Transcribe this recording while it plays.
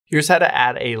Here's how to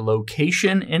add a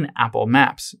location in Apple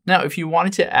Maps. Now, if you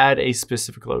wanted to add a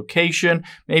specific location,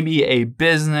 maybe a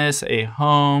business, a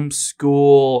home,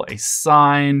 school, a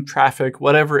sign, traffic,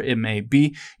 whatever it may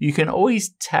be, you can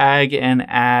always tag and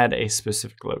add a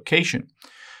specific location.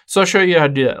 So I'll show you how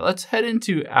to do that. Let's head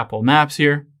into Apple Maps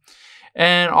here.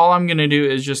 And all I'm going to do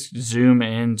is just zoom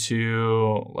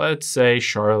into, let's say,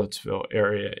 Charlottesville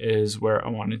area is where I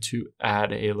wanted to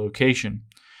add a location.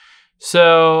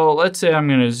 So let's say I'm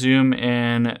going to zoom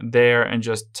in there and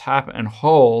just tap and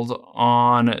hold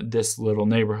on this little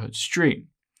neighborhood street.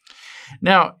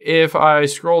 Now, if I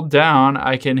scroll down,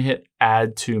 I can hit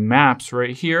Add to Maps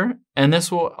right here, and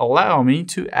this will allow me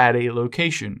to add a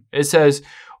location. It says,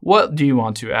 what do you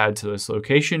want to add to this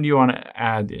location? Do you want to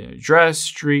add the address,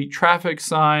 street, traffic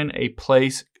sign, a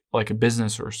place like a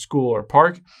business or school or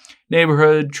park,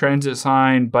 neighborhood, transit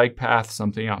sign, bike path,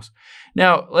 something else?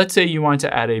 Now, let's say you want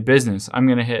to add a business. I'm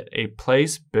going to hit a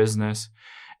place business.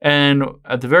 And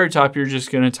at the very top, you're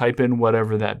just going to type in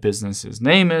whatever that business's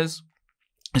name is.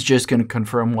 It's just going to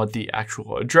confirm what the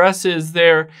actual address is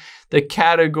there, the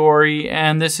category,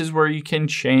 and this is where you can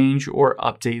change or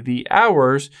update the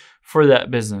hours for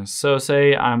that business. So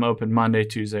say I'm open Monday,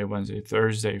 Tuesday, Wednesday,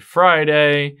 Thursday,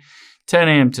 Friday, 10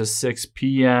 a.m. to 6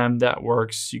 p.m. That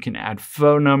works. You can add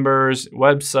phone numbers,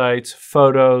 websites,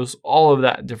 photos, all of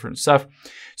that different stuff.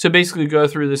 So basically go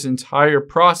through this entire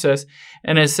process,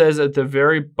 and it says at the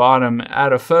very bottom,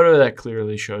 add a photo that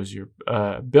clearly shows your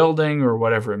building or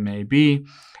whatever it may be.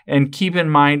 And keep in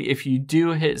mind, if you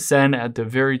do hit send at the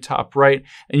very top right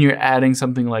and you're adding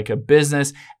something like a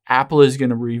business, Apple is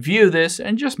going to review this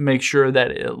and just make sure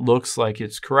that it looks like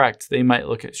it's correct. They might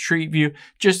look at Street View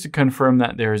just to confirm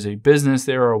that there is a business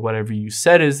there or whatever you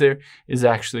said is there is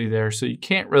actually there. So you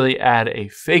can't really add a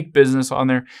fake business on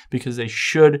there because they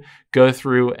should go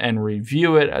through and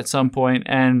review it at some point,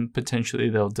 and potentially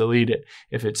they'll delete it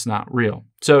if it's not real.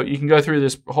 So you can go through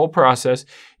this whole process.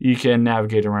 You can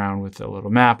navigate around with a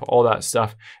little map, all that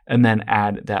stuff, and then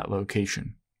add that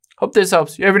location. Hope this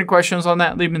helps. If you have any questions on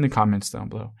that, leave them in the comments down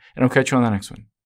below, and I'll catch you on the next one.